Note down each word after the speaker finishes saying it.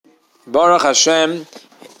Baruch Hashem,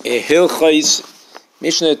 Hilchos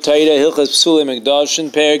Mishnah Torah, Hilchos Psulim Mikdashin,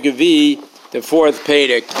 Perek Revi, the fourth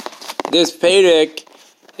Perek. This Perek,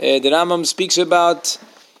 the Rambam speaks about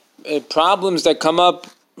problems that come up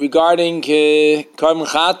regarding Korban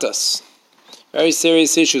Chatas. Very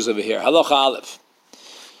serious issues over here. Halacha Aleph.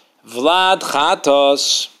 Vlad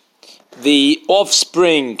Chatas, the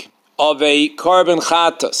offspring of a Korban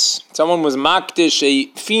Chatas. Someone was makdish, a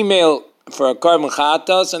female, for a Korban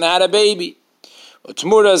Chatas and had a baby.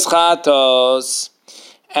 Utmuras Chatas,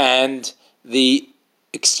 and the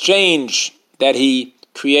exchange that he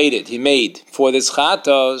created, he made for this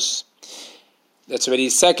Chatas. That's already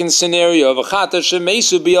the second scenario of a Chatas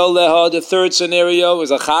Shemesu B'Oleha. The third scenario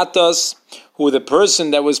is a Chatas who the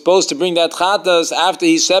person that was supposed to bring that Chatas, after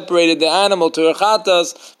he separated the animal to a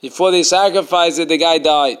Chatas, before they sacrificed it, the guy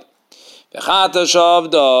died.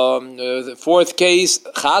 The fourth case,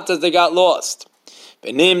 Chatas, they got lost.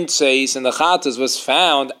 Benim says, and the Chatas was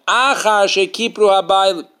found after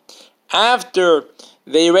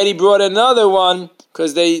they already brought another one,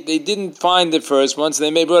 because they didn't find the first one, so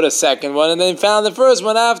they brought a second one, and then found the first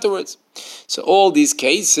one afterwards. So all these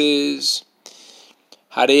cases,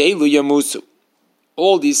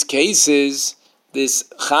 all these cases, this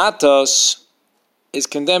Chatas is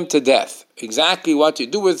condemned to death. Exactly what you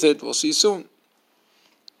do with it, we'll see soon.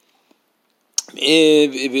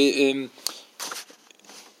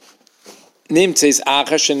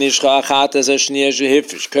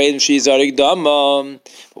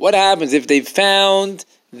 What happens if they found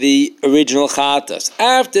the original Chatas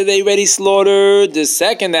after they already slaughtered the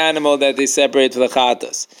second animal that they separated for the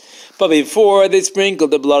Chatas, but before they sprinkled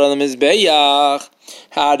the blood on the Mizbeach?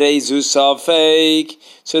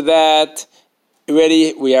 So that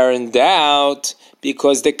already we are in doubt,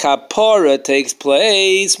 because the kapara takes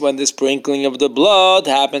place when the sprinkling of the blood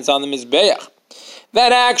happens on the Mizbeach.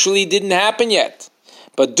 That actually didn't happen yet.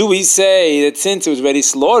 But do we say that since it was already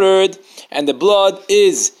slaughtered and the blood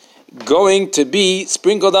is going to be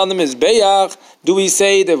sprinkled on the Mizbeach, do we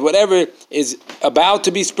say that whatever is about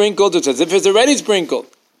to be sprinkled, it's as if it's already sprinkled?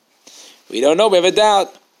 We don't know, we have a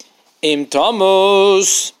doubt. Im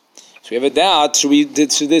Tamus. We have a doubt, should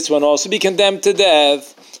this one also be condemned to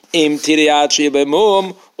death? Im tiriachi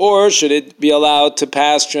b'mum, or should it be allowed to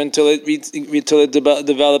pasture until it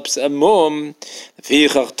develops a mum?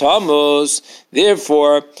 Therefore,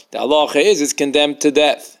 the halacha is it's condemned to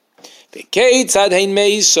death. So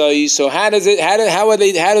how do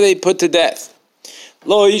they put to death?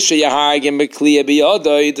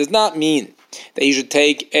 It does not mean that you should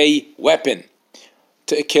take a weapon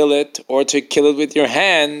to kill it, or to kill it with your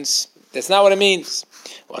hands. That's not what it means.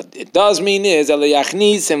 What it does mean is,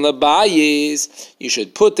 you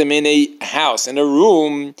should put them in a house, in a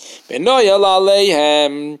room, and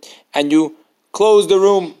you close the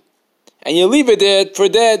room, and you leave it there for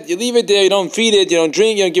dead. You leave it there, you don't feed it, you don't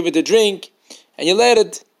drink, you don't give it to drink, and you let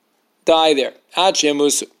it die there.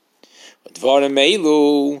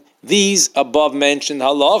 These above mentioned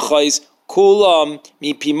halachas, kulam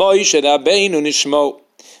mipi Moshe Rabbeinu nishmo.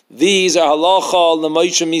 These are halacha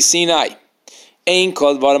l'Moshe miSinai. Ein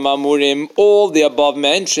kol dvarim amurim. All the above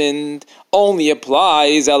mentioned only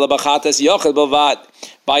applies ala b'chatas yochid b'vad,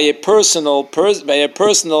 by a personal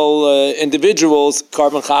individual's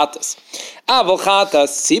Korban Chatas. Aval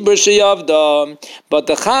chatas tzibur sheyavda, but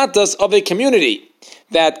the chatas of a community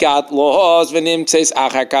that got lost, v'nim tzeis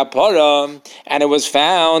achar kapara, and it was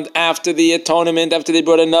found after the atonement, after they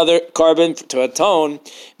brought another carbon to atone,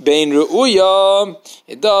 bein ru'uya,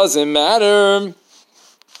 it doesn't matter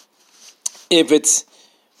if it's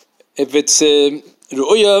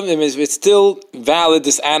ru'uya, if it's still valid,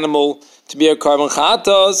 this animal, to be a Korban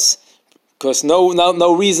Chatas, because no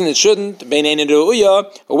reason it shouldn't, bein ein ru'uya,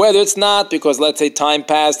 or whether it's not, because let's say time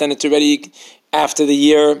passed and it's already after the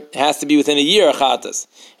year, it has to be within a year of Chatas,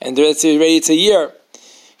 and it's already it's a year.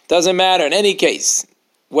 Doesn't matter in any case,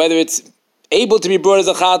 whether it's able to be brought as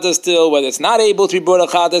a Chatas still, whether it's not able to be brought as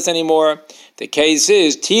a Chatas anymore. The case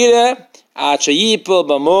is Tira Achayipel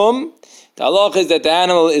Bamum. The halach is that the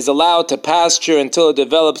animal is allowed to pasture until it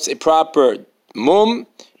develops a proper mum,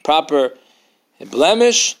 proper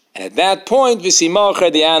blemish, and at that point,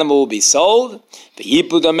 v'simacher, the animal will be sold. The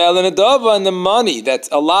yipud amel and adava, and the money that's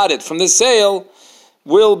allotted from the sale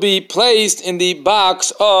will be placed in the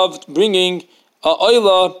box of bringing a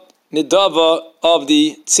oila nidava of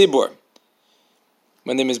the tzibur.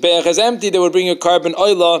 When the mizbeach is empty, they will bring a carbon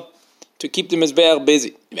oila to keep the mizbeach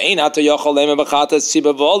busy.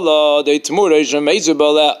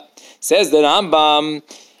 Says the Rambam,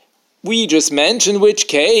 we just mentioned which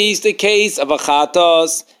case, the case of a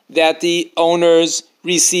chatas that the owners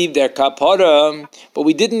receive their kapara. But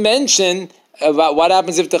we didn't mention about what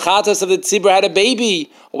happens if the chatas of the tzibur had a baby,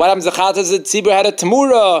 or what happens if the chatas of the tzibur had a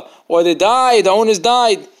tamura, or they died, the owners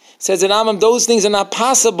died. Says the Rambam, those things are not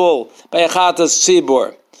possible by a chatas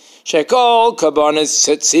tzibur. Shekol karbanas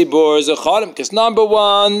tzibur zecharim. Because number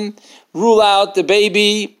one, rule out the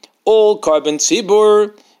baby. All carbon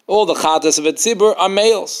tzibur, all the chatas of a tzibur are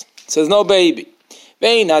males. It says no baby.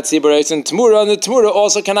 Not tzibur and tamura, and the tamura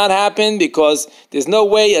also cannot happen because there's no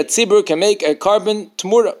way a tzibur can make a carbon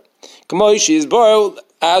tamura. Kamoishi is borrowed,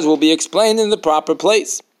 as will be explained in the proper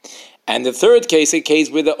place. And the third case, a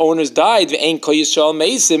case where the owners died,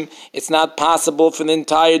 it's not possible for the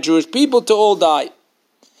entire Jewish people to all die.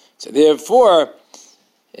 So therefore,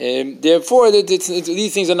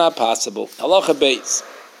 these things are not possible. Halacha beis.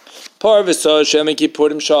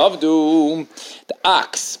 The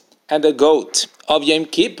ox and the goat of Yom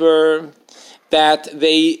Kippur, that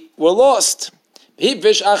they were lost. And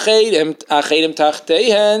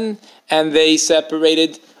they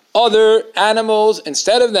separated other animals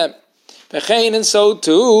instead of them. And so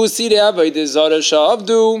too,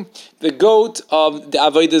 the goat of the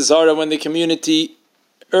Avodah Zarah, when the community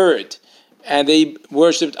erred and they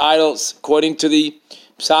worshipped idols according to the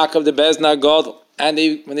psak of the Bezna Gadol, and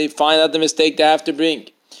when they find out the mistake, they have to bring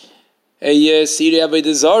a Siri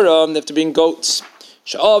Avodah Zarah, they have to bring goats.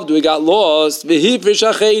 We got lost, and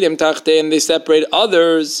they separated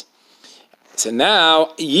others. So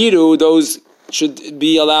now, Yiru, those should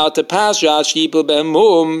be allowed to pass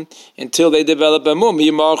until they develop Bemum.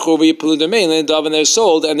 And they're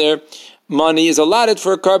sold, and their money is allotted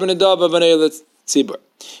for a carbon adav of an eilat tzibur.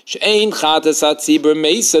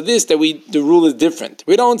 This, the rule is different.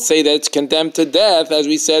 We don't say that it's condemned to death, as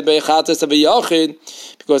we said by chatas of a yachid,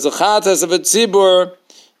 because the chatas of a tzibur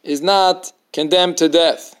is not condemned to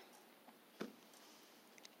death.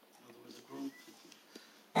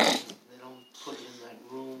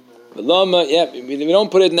 We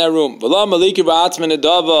don't put it in that room.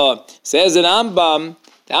 Says the Rambam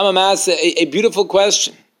asks a beautiful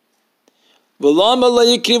question.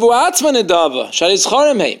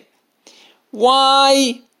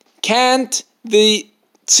 Why can't the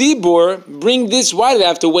tzibur bring this? Why do they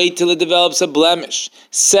have to wait till it develops a blemish,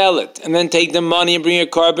 sell it, and then take the money and bring a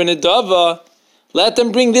carbon adava? Let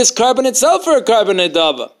them bring this carbon itself for a carbon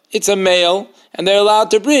adava. It's a male, and they're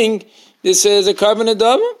allowed to bring this as a carbon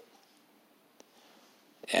adava.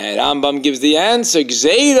 And Rambam gives the answer,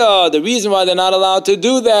 Gzeira, the reason why they're not allowed to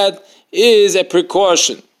do that is a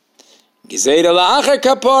precaution. Gzeira la'achar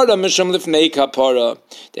kapara, mishum lifnei kapara.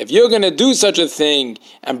 If you're going to do such a thing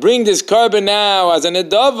and bring this carbon now as an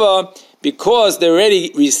adava, because they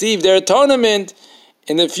already received their atonement,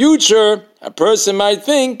 in the future, a person might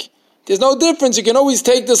think, there's no difference, you can always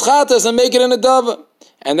take this chatas and make it an adava.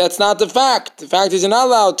 And that's not the fact. The fact is you're not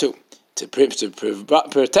allowed to. To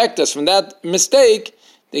protect us from that mistake,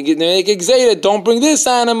 they make a gzeira, don't bring this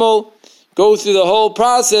animal, go through the whole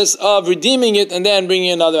process of redeeming it and then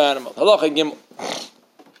bringing another animal. Halacha Gimel.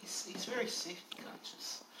 He's very safety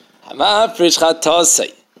conscious.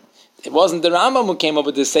 It wasn't the Rambam who came up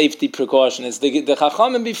with the safety precaution, it's the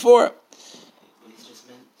Chachamim before.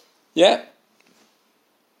 Yeah.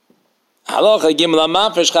 Halacha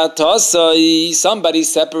Gimel. Somebody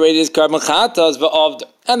separated his carbon chatas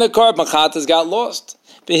and the carbon chatas got lost.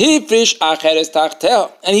 And he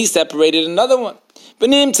separated another one.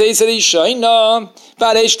 He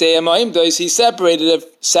separated the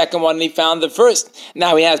second one and he found the first.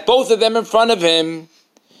 Now he has both of them in front of him.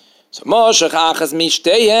 So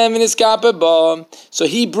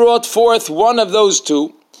he brought forth one of those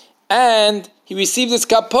two and he received his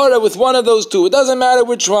kapara with one of those two. It doesn't matter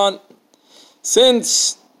which one.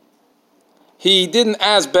 Since he didn't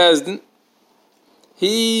ask Bezdin,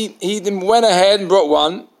 he went ahead and brought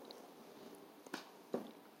one.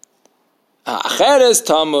 Acheres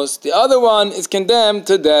Tamus, the other one is condemned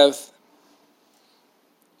to death.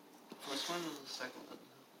 Which one was the second one?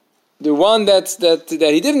 The one that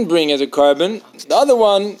he didn't bring as a carbon, the other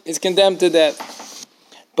one is condemned to death.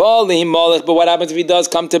 But what happens if he does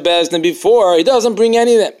come to Bezdin before? He doesn't bring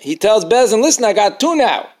any of them. He tells Bezdin, listen, I got two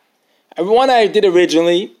now. One I did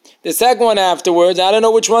originally, the second one afterwards, I don't know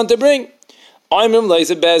which one to bring. Oimim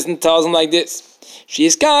Leisa Bezdin tells him like this.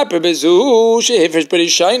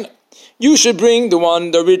 You should bring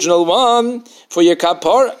the original one for your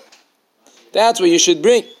kapara. That's what you should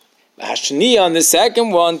bring. On the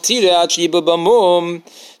second one,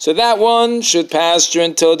 so that one should pasture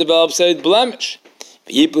until it develops a blemish.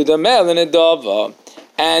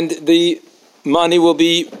 And the money will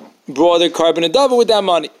be brought a carbon adava with that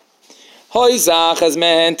money. Hoizach has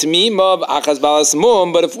meant Tmima achas balas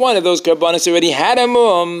mum, but if one of those karbanos already had a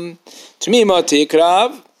mum, Tmima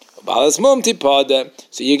tikrav, balas mum tipada.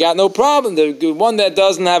 So you got no problem. The one that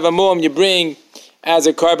doesn't have a mum, you bring as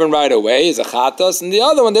a carbon right away, is a chatas, and the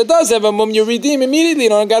other one that does have a mum, you redeem immediately. You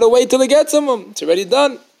don't got to wait till it gets a mum. It's already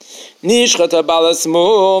done.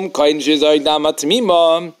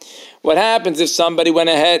 What happens if somebody went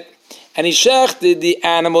ahead and he shechted the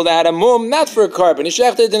animal that had a mum, not for a carbon, he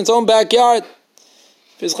shechted it in his own backyard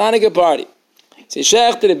for his Chanukah party. So he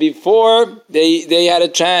shechted it before they had a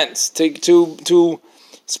chance to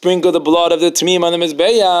sprinkle the blood of the Tmim on the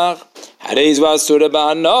Mizbeach.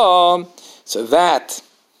 So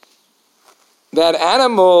that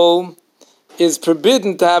animal is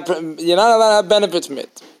forbidden to have, you're not allowed to have benefit from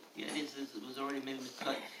it. Yeah, it was already made with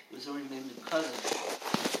cut. It was already made with cut.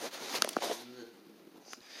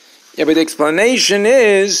 Yeah, but the explanation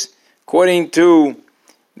is, according to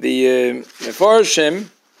the Mefarshim,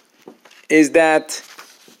 is that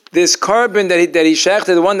this carbon that he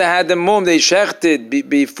shechted, the one that had the mum, that he shechted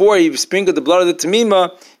before he sprinkled the blood of the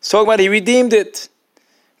Tamima, he's talking about he redeemed it.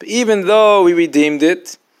 But even though he redeemed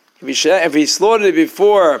it, if he slaughtered it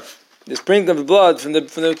before the sprinkling of the blood from the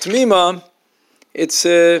Tamima, it's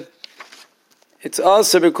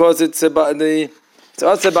also because it's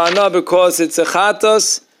also because it's a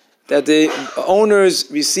chatos that the owners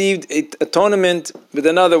received atonement with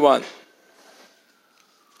another one.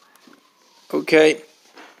 Okay.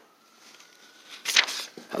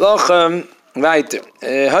 Halacham weiter.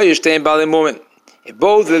 Hayishtein Bali Mumen. If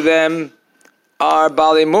both of them are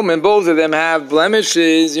Bali Mumen, both of them have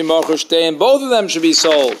blemishes, and both of them should be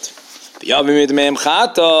sold.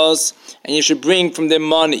 And you should bring from their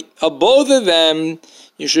money. Of both of them,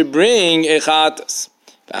 you should bring a chatas.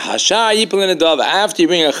 After you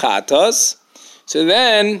bring a chatas, so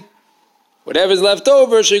then whatever's left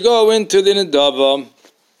over should go into the nedava.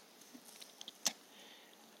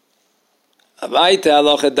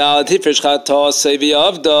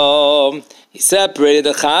 He separated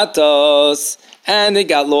the chatas and it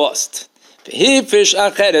got lost.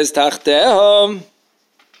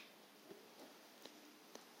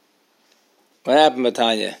 What happened,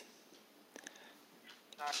 Matanya?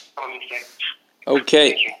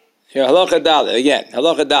 Okay. Here, halacha dalet again.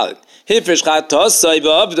 Halacha dalet. Hifrish chatas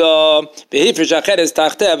sayvavda. Behifrish acheres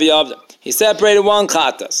tachteh v'yavda. He separated one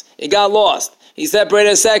chatas. It got lost. He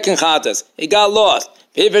separated a second chatas. It got lost.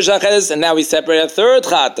 Behifrish acheres, and now he separated a third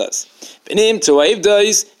chatas. Benim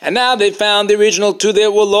tuavdais, and now they found the original two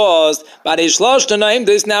that were lost. But ishlosh tanaim,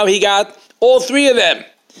 now he got all three of them.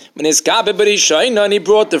 When his kapah b'rishaina, and he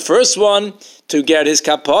brought the first one to get his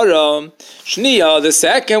kapara. Shniya, the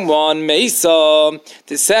second one, Mesa,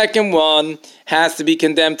 the second one has to be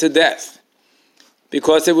condemned to death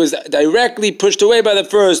because it was directly pushed away by the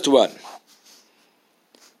first one.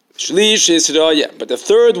 Shlish is Raya, but the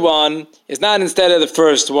third one is not instead of the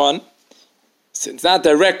first one. So it's not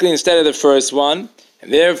directly instead of the first one,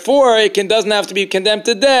 and therefore it doesn't have to be condemned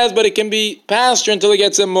to death, but it can be pasture until it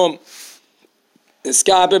gets a mum. The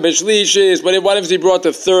skape b'shlish is, but what if he brought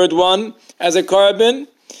the third one as a carbon?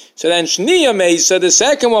 So then shniya meisa, the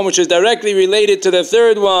second one, which is directly related to the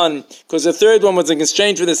third one, because the third one was in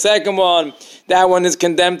exchange for the second one, that one is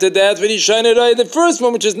condemned to death. The first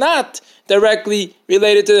one, which is not directly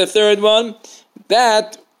related to the third one,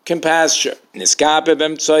 that can pasture.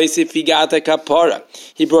 If he got a kapara,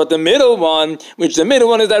 he brought the middle one, which the middle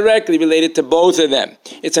one is directly related to both of them.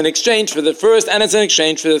 It's an exchange for the first and it's an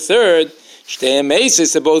exchange for the third. Shtei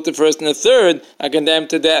mesis, so both the first and the third are condemned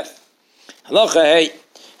to death. Halacha hey.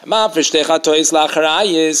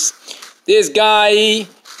 This guy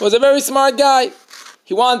was a very smart guy.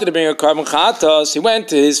 He wanted to bring a carbon chatos. He went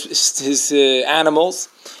to his animals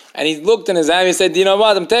and he looked in his eye and he said, you know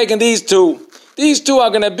what, I'm taking these two. These two are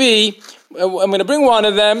going to be, I'm going to bring one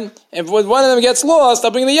of them, and if one of them gets lost, I'll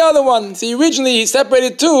bring the other one. See, originally he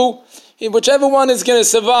separated two. Whichever one is going to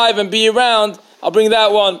survive and be around, I'll bring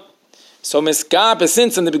that one. So Miskapa,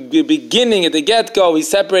 since in the beginning, at the get-go, he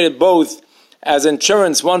separated both as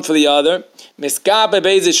insurance, one for the other. Miskapa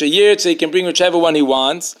bezish a year, so he can bring whichever one he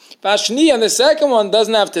wants. Vashni, and the second one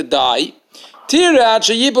doesn't have to die. Tirat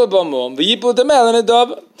sheyipul b'mum v'yipul demel in a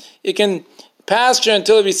dove. You can pasture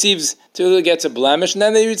until it gets a blemish, and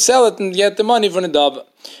then they would sell it and get the money from the dove.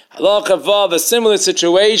 Halacha vav, a similar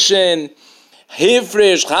situation.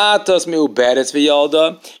 Hifrish chatos miuberetz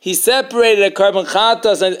v'yolda. He separated a carbon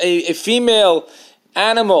chatos, a female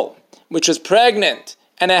animal which was pregnant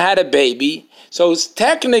and it had a baby. So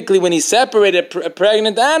technically, when he separated a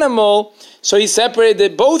pregnant animal, so he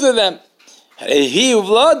separated both of them. So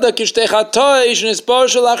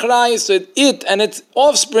it and its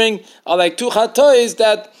offspring are like two chatois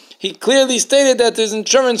that he clearly stated that there's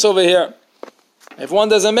insurance over here. If one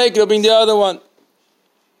doesn't make it, he'll bring the other one.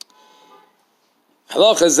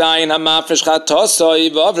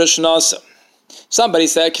 Somebody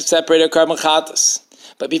said separate a carbon chatas,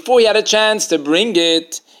 but before he had a chance to bring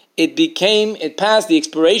it, it passed the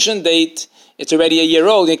expiration date. It's already a year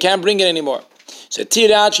old. You can't bring it anymore. So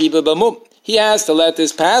he has to let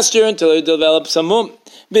this pasture until it develops some mum.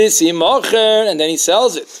 And then he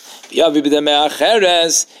sells it.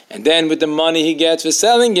 And then with the money he gets for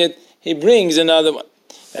selling it, he brings another one.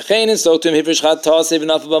 So to him,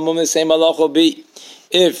 the same halach will be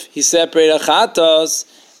if he separated a chatas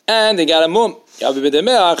and they got a mum.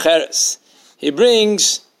 He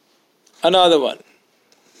brings another one.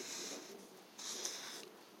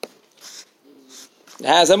 It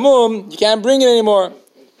has a mum, you can't bring it anymore.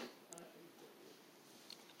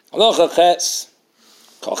 Any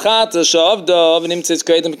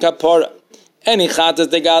chatas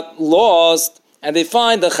they got lost, and they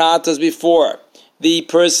find the chatas before the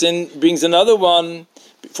person brings another one,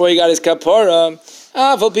 before he got his kapara,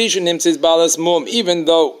 even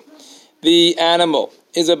though the animal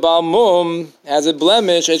is a bal mum, has a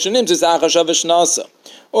blemish,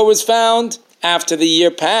 or was found after the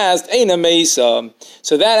year passed, Eina Mesa.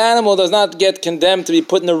 So that animal does not get condemned to be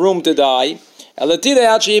put in a room to die. You let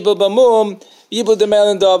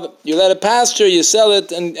a pasture, you sell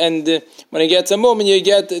it, and when it gets a mum, you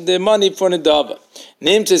get the money for the dava.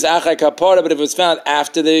 But if it was found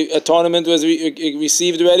after the atonement was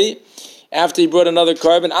received already, after he brought another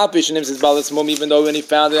carbon, even though when he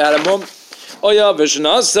found it had a mum,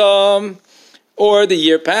 or the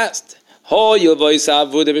year passed. Bottom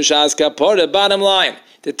line,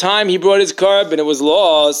 the time he brought his carbon, it was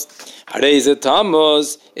lost.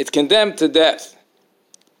 It's condemned to death.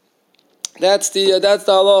 That's the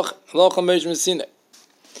halach. Halach Moshe Messina.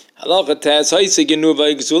 Halach tes haise genuva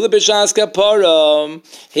igzula b'shas kapara.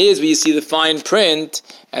 Here's where you see the fine print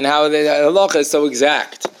and how the halach is so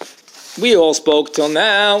exact. We all spoke till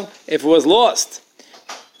now if it was lost.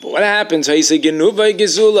 But what happens? At the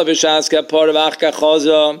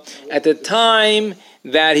time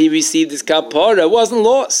that he received his kapara, it wasn't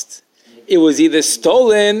lost. It was either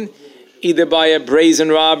stolen, either by a brazen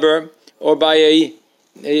robber or by a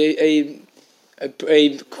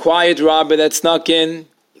quiet robber that snuck in,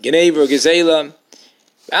 Genev or Gezela.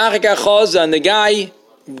 And the guy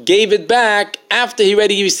gave it back after he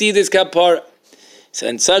already received his kapara. So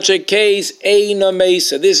in such a case, Eina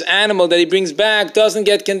Mesa, this animal that he brings back doesn't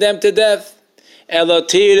get condemned to death.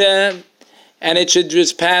 Elotira, and it should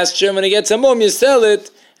just pasture. When it gets a mum, you sell it,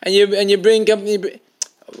 and you bring.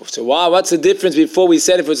 So wow, what's the difference? Before we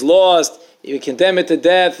said if it's lost, you condemn it to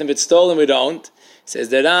death, and if it's stolen, we don't. It says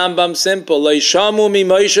the Rambam simple. Lo yishamu mi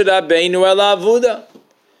Moshe Rabbeinu el avuda.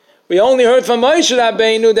 We only heard from Moshe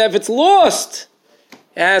Rabbeinu that if it's lost,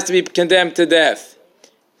 it has to be condemned to death.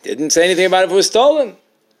 Didn't say anything about if it was stolen.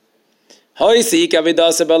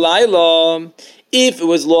 If it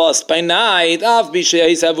was lost by night,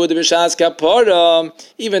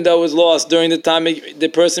 even though it was lost during the time the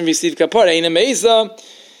person received kapara,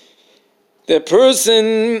 the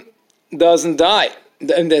person doesn't die.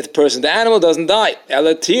 The animal doesn't die.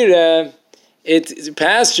 It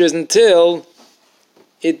pastures until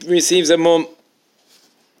it receives a mum.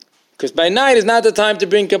 Because by night is not the time to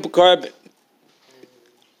bring up a carbon.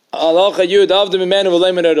 What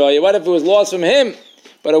if it was lost from him,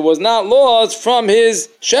 but it was not lost from his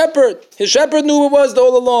shepherd? His shepherd knew it was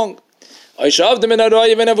all along. Or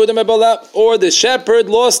the shepherd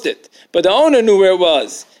lost it, but the owner knew where it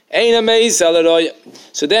was.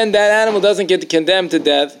 So then that animal doesn't get condemned to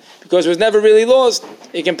death because it was never really lost.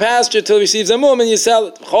 It can pasture till it receives a mum and you sell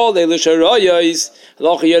it. All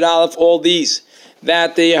these.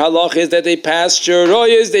 That the halach is that they pasture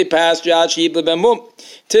royas, they pasture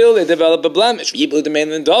till they develop a blemish. And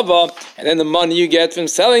then the money you get from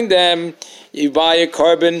selling them, you buy a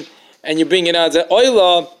carbon and you bring it out as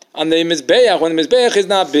oila on the mizbeach when the mizbeach is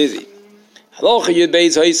not busy.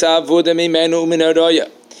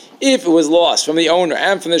 If it was lost from the owner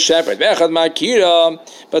and from the shepherd,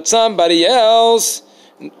 but somebody else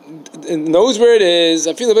knows where it is,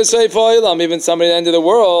 I feel a bit sorry for even somebody at the end of the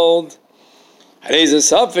world. Raise a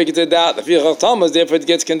suffix, it's a doubt. Therefore it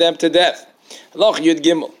gets condemned to death. If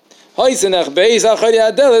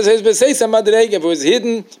it was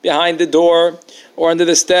hidden behind the door or under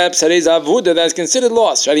the steps, that's considered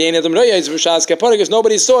lost. Because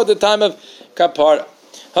nobody saw at the time of kapara.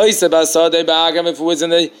 If it was in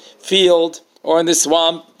the field or in the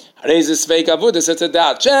swamp,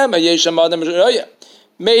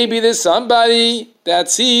 Maybe there's somebody that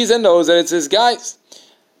sees and knows that it's his guys.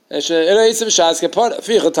 Therefore,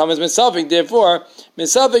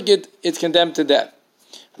 it's condemned to death.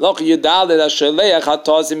 If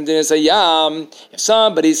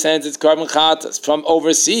somebody sends its carbon chatas from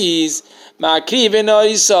overseas,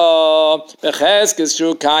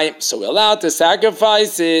 so we're allowed to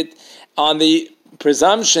sacrifice it on the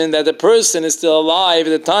presumption that the person is still alive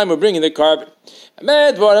at the time we're bringing the carbon.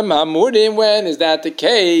 When is that the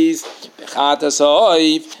case?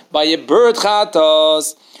 By a bird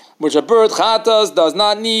chatas, which a bird chatas does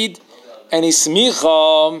not need any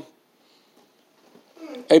smicha.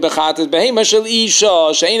 Or the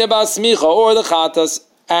chatas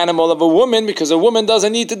animal of a woman, because a woman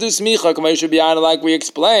doesn't need to do smicha. Like we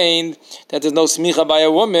explained, that there's no smicha by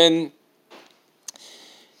a woman.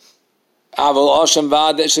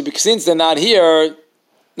 Since they're not here,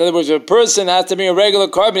 in other words, if a person has to bring a regular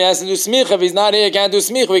carbon, he has to do smicha. If he's not here, he can't do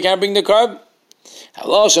smicha. We can't bring the carbon. But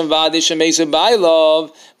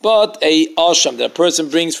a asham that a person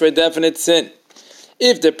brings for a definite sin.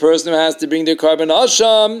 If the person who has to bring the carbon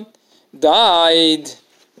asham died,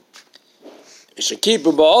 it should keep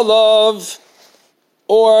a ball of,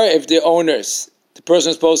 or if the owners, the person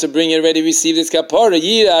is supposed to bring it already received this kapara,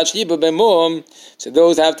 so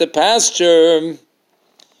those have to pasture.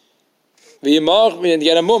 And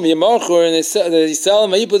get a mum, and they sell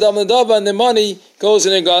them, and the money goes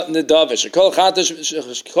in the davish.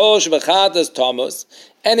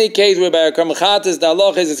 Any case whereby a karmachatas, the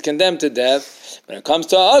halach is condemned to death. When it comes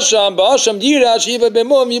to asham, asham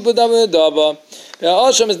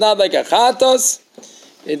is not like a chatas,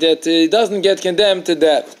 that it doesn't get condemned to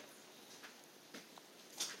death.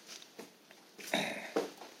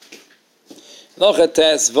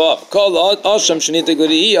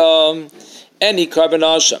 Any carbon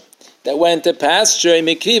asham that went to pasture,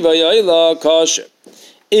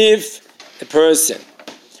 if a person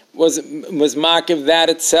was makiv that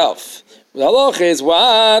itself, the halacha is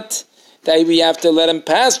what? That we have to let him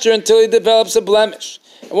pasture until he develops a blemish.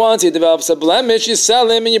 And once he develops a blemish, you sell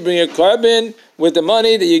him and you bring a carbon with the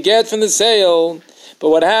money that you get from the sale. But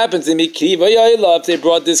what happens in mikriva yoyla, if they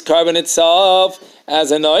brought this carbon itself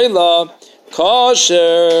as an oila,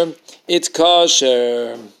 kosher, it's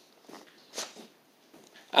kosher.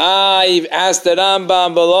 I've asked the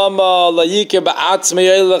Rambam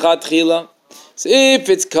so if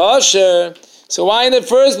it's kosher, so why in the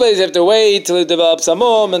first place you have to wait till it develops a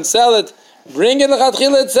mum and sell it? Bring it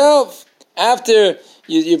l'chatchila itself. After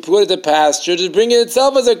you put it to pasture, just bring it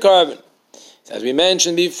itself as a carbon. So as we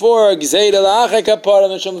mentioned before, they made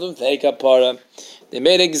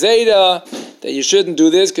a gzeida that you shouldn't do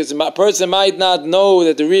this because a person might not know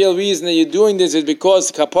that the real reason that you're doing this is because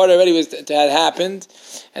kapara already had happened,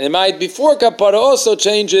 and they might before kapara also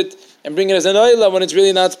change it and bring it as an oila when it's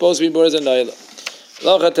really not supposed to be brought as an oila.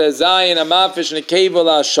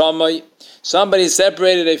 Somebody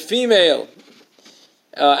separated a female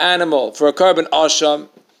animal for a carbon asham,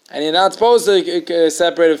 and you're not supposed to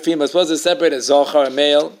separate a female, you're supposed to separate a zochar, a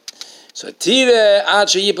male. So tire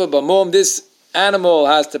achayipa b'mum, this animal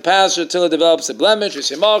has to pasture till it develops a blemish, and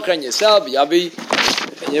you sell b'yavi,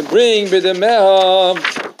 and you bring b'demeha,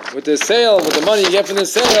 with the sale, with the money you get from the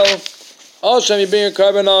sale, asham, you bring a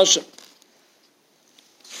carbon asham.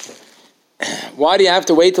 Why do you have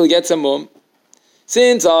to wait till it gets a mum?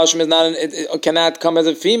 Since asham is not, it cannot come as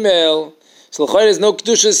a female, so there is no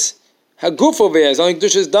kedushas haguf over here, it's only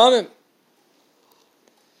kedushas damim.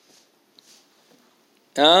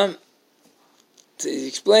 He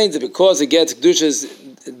explains that because it gets kedushas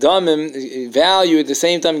damim value, at the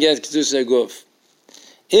same time it gets kedushas haguf.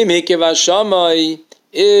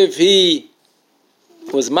 If he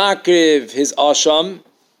was makriv his asham,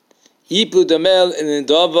 yiplu damel in the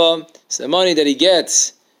dava, so the money that he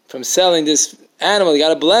gets from selling this animal, he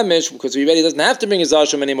got a blemish because he already doesn't have to bring his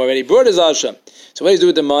asham anymore. He already brought his asham. So what does he do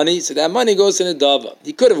with the money? So that money goes in the dava.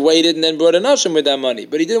 He could have waited and then brought an asham with that money,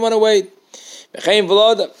 but he didn't want to wait.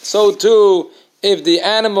 So too, if the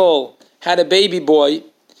animal had a baby boy,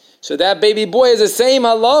 so that baby boy is the same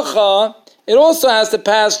halacha, it also has to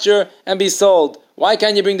pasture and be sold. Why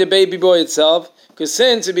can't you bring the baby boy itself? Because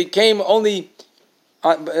since it became only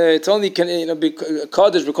it's only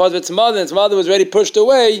kaddish because of its mother was already pushed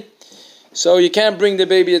away, so you can't bring the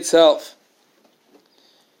baby itself.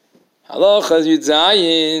 Halacha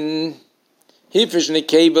Yudzayin. Hifish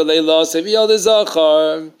nekeva leilas if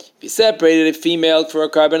you separated a female for a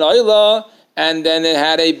carbon oila and then it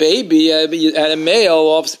had a baby, it had a male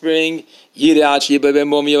offspring. So the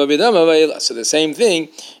same thing,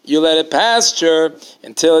 you let it pasture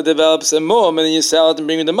until it develops a mum, and then you sell it and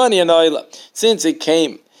bring me the money and oila. Since it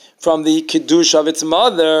came from the kiddush of its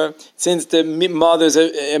mother, since the mother's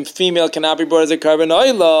a female cannot be brought as a carbon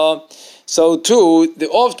oila, so too the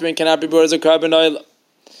offspring cannot be brought as a carbon oila.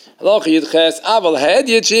 But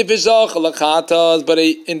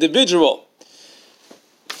an individual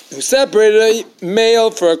who separated a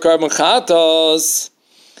male for a carbon chatos,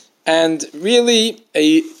 and really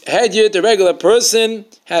a hedyot, a regular person,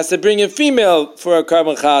 has to bring a female for a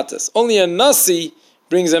carbon chatos. Only a nasi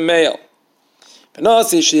brings a male. A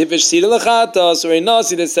nasi or a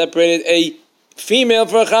nasi that separated a female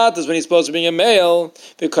for a chatos when he's supposed to bring a male.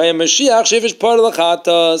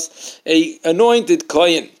 A anointed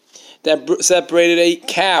kohen that separated a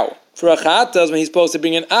cow for a chatas when he's supposed to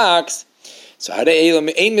bring an ox. So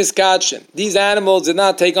these animals did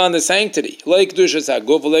not take on the sanctity.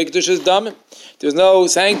 There's no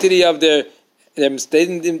sanctity of them. They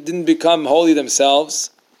didn't become holy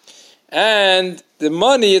themselves. And the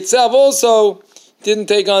money itself also didn't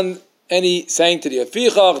take on any sanctity.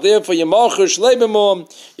 Therefore, you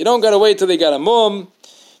don't got to wait till they got a mum.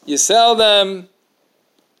 You sell them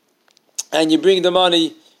and you bring the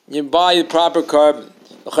money. You buy the proper carbon.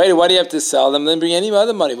 Why do you have to sell them? Then bring any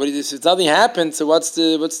other money. What do you, if nothing happened, so what's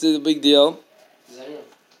the big deal?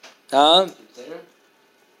 Huh?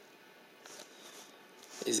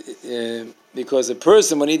 Because the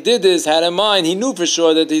person, when he did this, had in mind, he knew for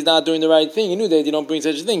sure that he's not doing the right thing. He knew that you don't bring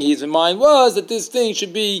such a thing. His mind was that this thing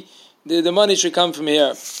should be, the money should come from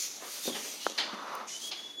here.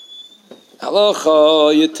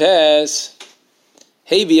 Halacha Yutes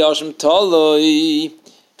Hevi Asham Taloi.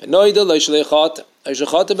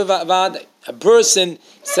 A person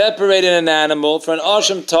separated an animal for an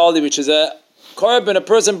asham tali, which is a korban a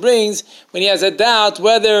person brings when he has a doubt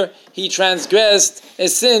whether he transgressed a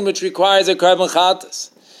sin which requires a korban chatas.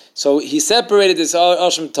 So he separated this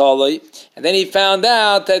asham tali, and then he found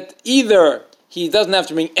out that either he doesn't have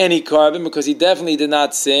to bring any korban because he definitely did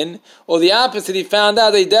not sin, or the opposite, he found out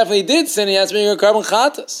that he definitely did sin, he has to bring a korban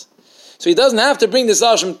chatas. So he doesn't have to bring this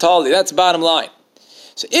asham tali. That's the bottom line.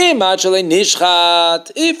 So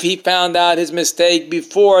if he found out his mistake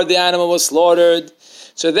before the animal was slaughtered,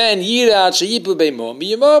 so then you let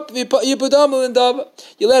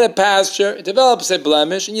it pasture, it develops a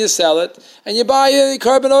blemish, and you sell it, and you buy a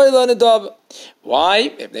carbon oil on a dove.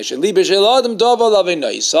 Why?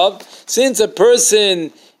 Since a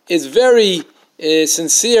person is very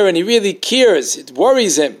sincere and he really cares, it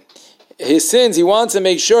worries him, his sins, he wants to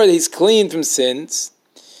make sure that he's clean from sins.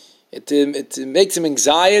 It makes him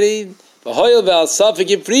anxiety. Since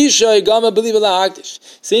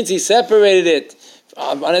he separated it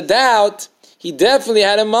on a doubt, he definitely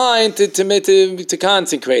had in mind to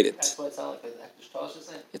consecrate it. That's what it's not like a hektish toss, is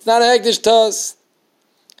it? It's not a hektish toss.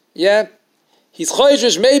 Yeah. He's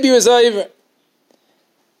choishish, maybe he was over.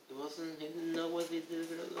 He didn't know whether he did it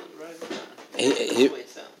right or not. That's the way it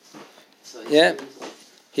sounds. So yeah.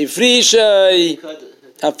 He frishay.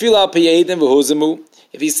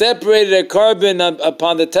 If he separated a carbon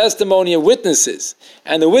upon the testimony of witnesses,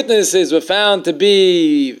 and the witnesses were found to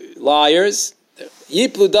be liars, so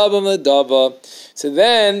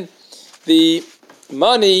then the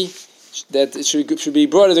money that should be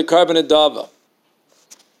brought as a carbon adava,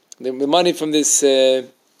 the money from this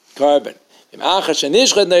carbon. If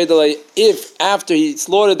after he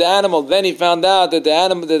slaughtered the animal, then he found out that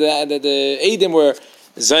the Eidim were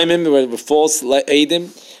Zaymim, were false Eidim,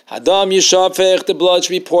 Hadam Yishafech, the blood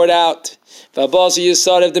should be poured out. Vabasa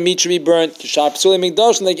Yisaref, the meat should be burnt. Kishar Psuli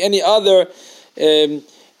Mikdash, like any other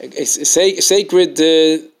sacred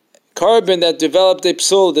carbon that developed a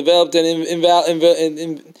psul, developed an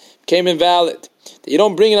became invalid. You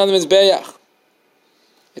don't bring it on the Mizbeach.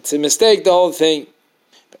 It's a mistake, the whole thing.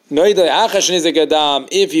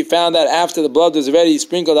 If you found out after the blood was already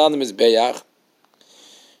sprinkled on the Mizbeach,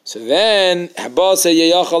 so then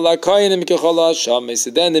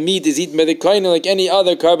the meat is eaten by the kohen like any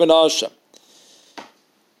other carbon asham.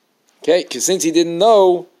 Okay, because since he didn't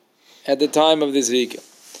know at the time of the zrika.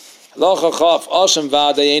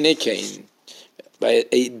 By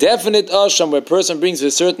a definite asham, where a person brings for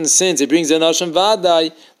certain sins, he brings an asham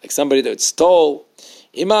vadai, like somebody that stole.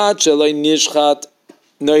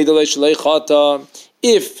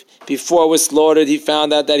 If before it was slaughtered he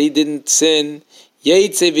found out that he didn't sin, so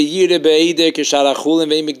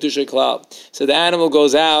the animal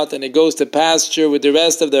goes out and it goes to pasture with the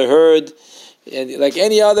rest of the herd, and like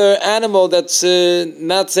any other animal that's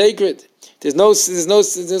not sacred. There's no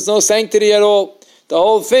sanctity at all. The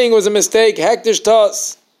whole thing was a mistake. Hektish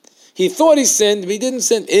tas. He thought he sinned, but he didn't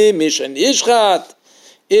sin. Imish and Ishchat.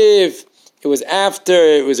 If it was after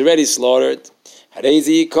it was already slaughtered,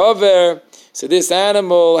 Harezi cover. So this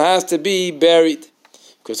animal has to be buried.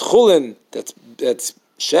 Because chulin, that's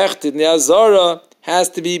shechted in the Azara, has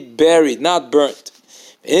to be buried, not burnt.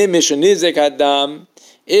 Imish and Nizek Adam.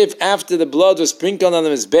 If after the blood was sprinkled on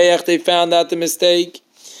the Mizbeach, they found out the mistake,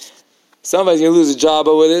 somebody's going to lose a job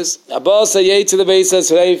over this.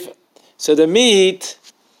 So the meat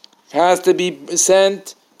has to be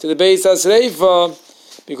sent to the Beis HaSreifa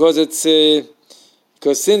because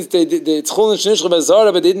because since they did it's chulin shnishcha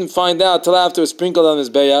bezara, but they didn't find out till after it was sprinkled on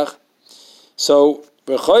Mizbeach. So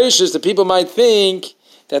the people might think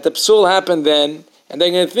that the psul happened then, and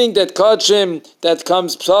they're going to think that kachim that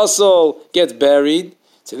comes psasol gets buried.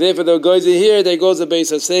 So therefore, the guys are here. They go to the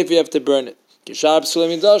Beis HaSreifa. You have to burn it. Kishab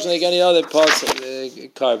psulim yidosh, like any other parts of the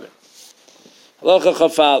carbon. Halacha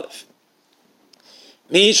chaf aleph.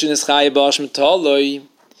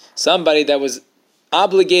 Somebody that was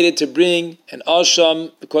obligated to bring an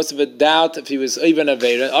asham because of a doubt if he was even a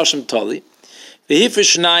veira, asham tali.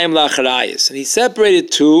 And he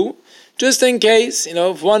separated two, just in case,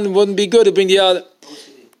 if one wouldn't be good to bring the other.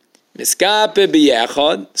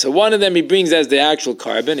 So one of them he brings as the actual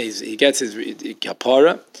carbon, he gets his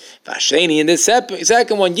kapara. And the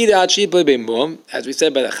second one, as we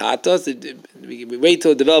said by the chatos, we wait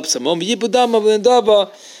till it develops some more,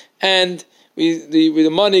 and the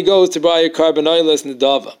money goes to buy a carbon oilless in the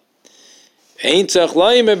dava.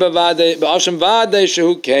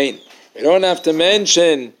 We don't have to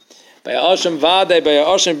mention by Asham Vadei, by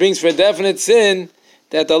Asham brings for a definite sin,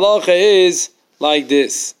 that the halacha is like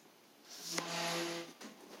this.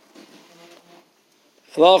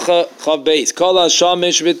 Halacha Chav Beis. Kol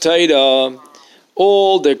hashamish v'Torah.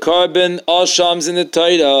 All the carbon ashams in the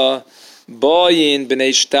Torah, boyin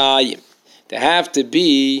b'nei shtayim. They have to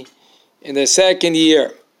be in the second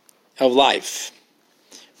year of life.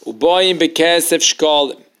 Uboyin b'kesef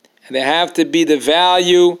shkolim. And they have to be the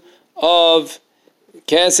value of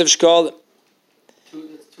kesef shkolim.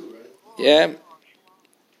 That's two, right? Yeah.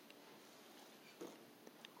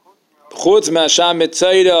 Chutz ma'asham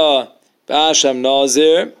mitzayda b'asham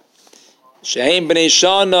nazir sheheim b'nei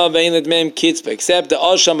shana v'ein l'dmeim kitzba, except the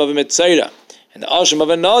asham of a mitzayda and the asham of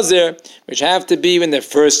a nazir, which have to be in the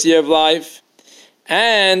first year of life,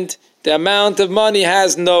 and the amount of money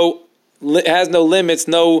has no limits,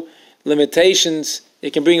 no limitations.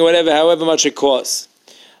 It can bring whatever, however much it costs.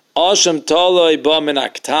 Asham taloi ba min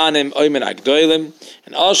aktanim oy min agdoilim,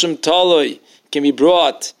 and asham taloi can be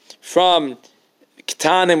brought from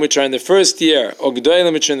ktanim, which are in the first year, or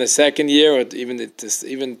gdoilim, which are in the second year, or even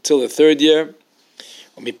till the third year.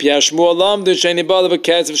 And we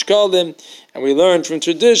learned from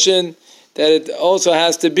tradition that it also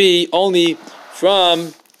has to be only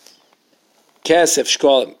from kesef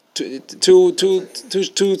shkolim, two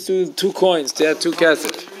coins. They have two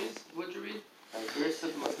kesef. What'd you read?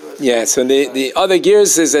 Yeah, so the other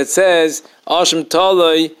gears is that says Asham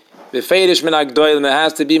Taloi b'feidish min agdoilim. It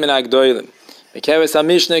has to be min agdoilim. Mekeres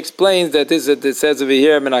HaMishnah explains that this that it says over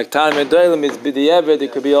here min aktanim agdoilim is b'di'evet.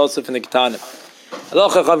 It could be also from the ktanim.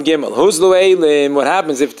 Halacha Chav Gimel. Who's lo elim? What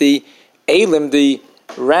happens if the elim, the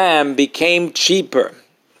ram, became cheaper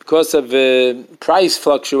because of price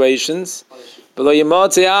fluctuations? You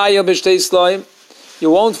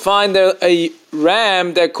won't find a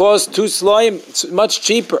ram that costs 2 sloim. It's much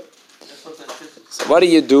cheaper. So what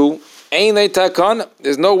do?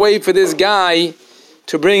 There's no way for this guy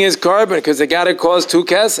to bring his carbon because they got to cost 2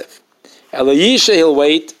 kesef. He'll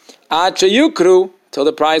wait till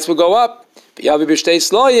the price will go up. And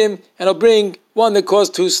he'll bring one that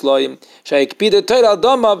costs 2 sloim.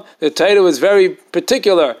 The Torah was very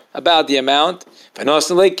particular about the amount. And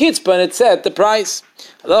it said the price.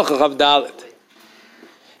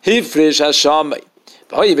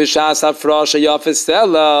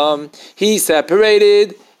 He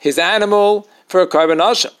separated his animal for a carbon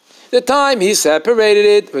asham. The time he separated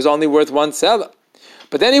it was only worth 1 selah.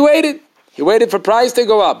 But then he waited. He waited for price to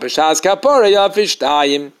go up. So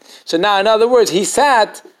now, in other words, he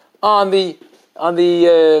sat on the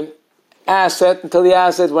asset until the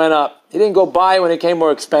asset went up. He didn't go buy it when it came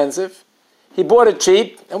more expensive. He bought it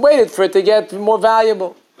cheap and waited for it to get more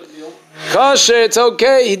valuable. Kosher, it's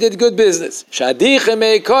okay. He did good business.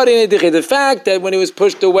 The fact that when it was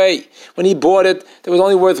pushed away, when he bought it, it was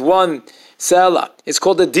only worth 1 selah. It's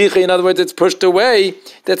called a dichi. In other words, it's pushed away.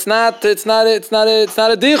 It's not a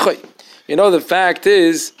dichi. The fact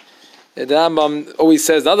is, the Rambam always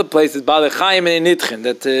says in other places,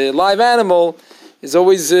 that a live animal is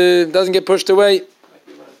always doesn't get pushed away.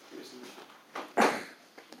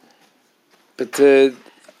 But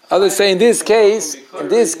others say in this case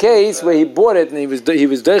where he bought it and he was doiche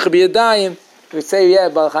b'yadayim, he would say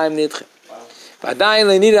Baal Chaim nidche. V'adayin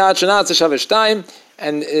le'nida ad shenatza shavesh time,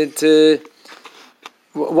 and it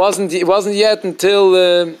wasn't yet until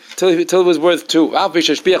it was worth 2.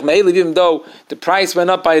 Even though the price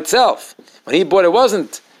went up by itself, when he bought it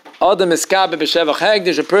wasn't. Adam eskabe b'shevach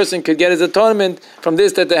hektish, a person could get his atonement from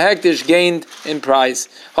this that the hektish gained in price.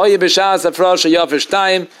 Hoye b'shas afrosha yafesh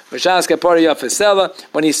time, b'shas kapori yafesh sela.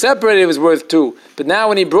 When he separated, it was worth 2, but now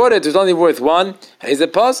when he brought it was only worth 1. And he's a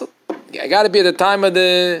puzzle. I got to be at the time of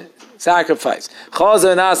the sacrifice.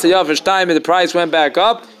 Chaza and asa yafesh time, and the price went back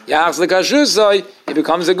up. Yachs lekashusoi, it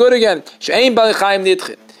becomes a good again. She'ein Baal Chaim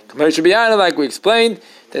nidche. Commercial biyana, like we explained,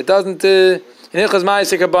 that doesn't. What is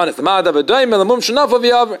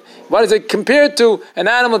it compared to? An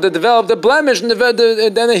animal that developed a blemish and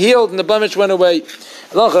then it healed and the blemish went away. He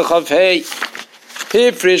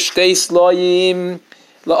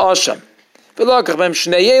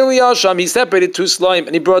separated 2 slaim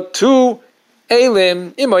and he brought 2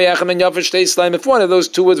 Elim. If one of those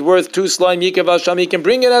 2 was worth 2 slaim, he can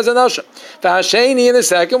bring it as an asham. In the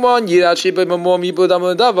second one,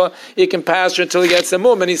 he can pasture until he gets the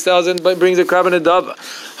mum and he sells it and brings a crab and a dava.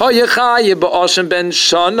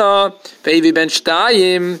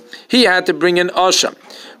 He had to bring an asham,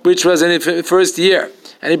 which was in the first year.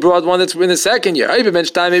 And he brought one that's in the second year. Maybe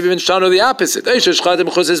the opposite.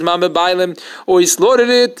 Or he slaughtered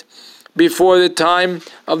it before the time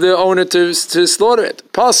of the owner to slaughter it.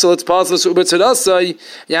 It's possible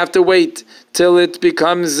you have to wait till it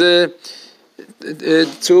becomes till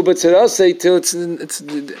it's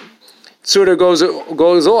sort of goes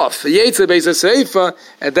off.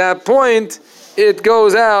 At that point, it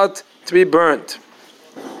goes out to be burnt.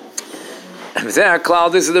 This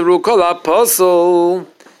is the rule called apostle.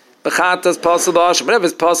 Bechatas possible asham. Whatever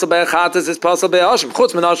is possible by bechatas is possible by asham.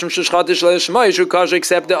 Chutz min asham sheshchatish leishma yishu kosher,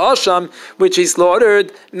 except the asham which he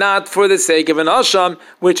slaughtered not for the sake of an asham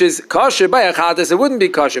which is kosher. By bechatas it wouldn't be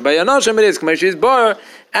kosher. By an asham it is kosher is bar,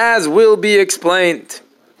 as will be explained.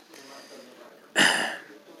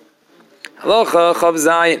 Halacha chav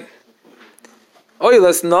zayin.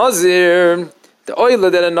 Oilas nazir, the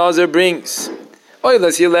oila that a nazir brings.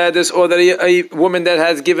 Oilas yiladis, or that a woman that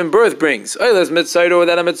has given birth brings. Oilas mitzayda, or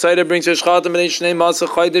that a mitzayda brings a shchatam and shnei masa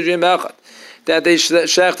chayda jim echad. That they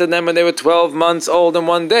shechted them when they were 12 months old in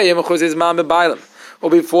one day. Or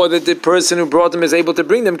before the person who brought them is able to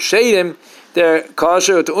bring them, kshedim, their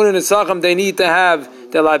kosher, to unin esacham, they need to have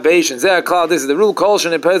their libations. This is the rule,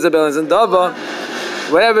 kolshan and pezabel and dava.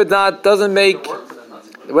 Whatever that does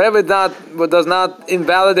not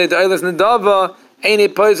invalidate the oilas nedava, any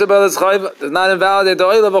possible is chayva, does not invalidate the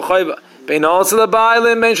oil of a chayva. Bein also the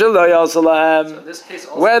bailim, bein shaloi also lahem.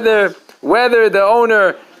 Whether the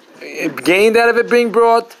owner gained out of it being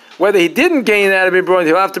brought, whether he didn't gain out of it being brought,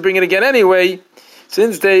 he'll have to bring it again anyway.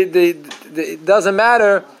 Since it doesn't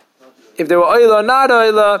matter if they were oila or not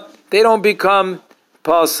oila, they don't become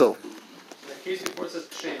pasul.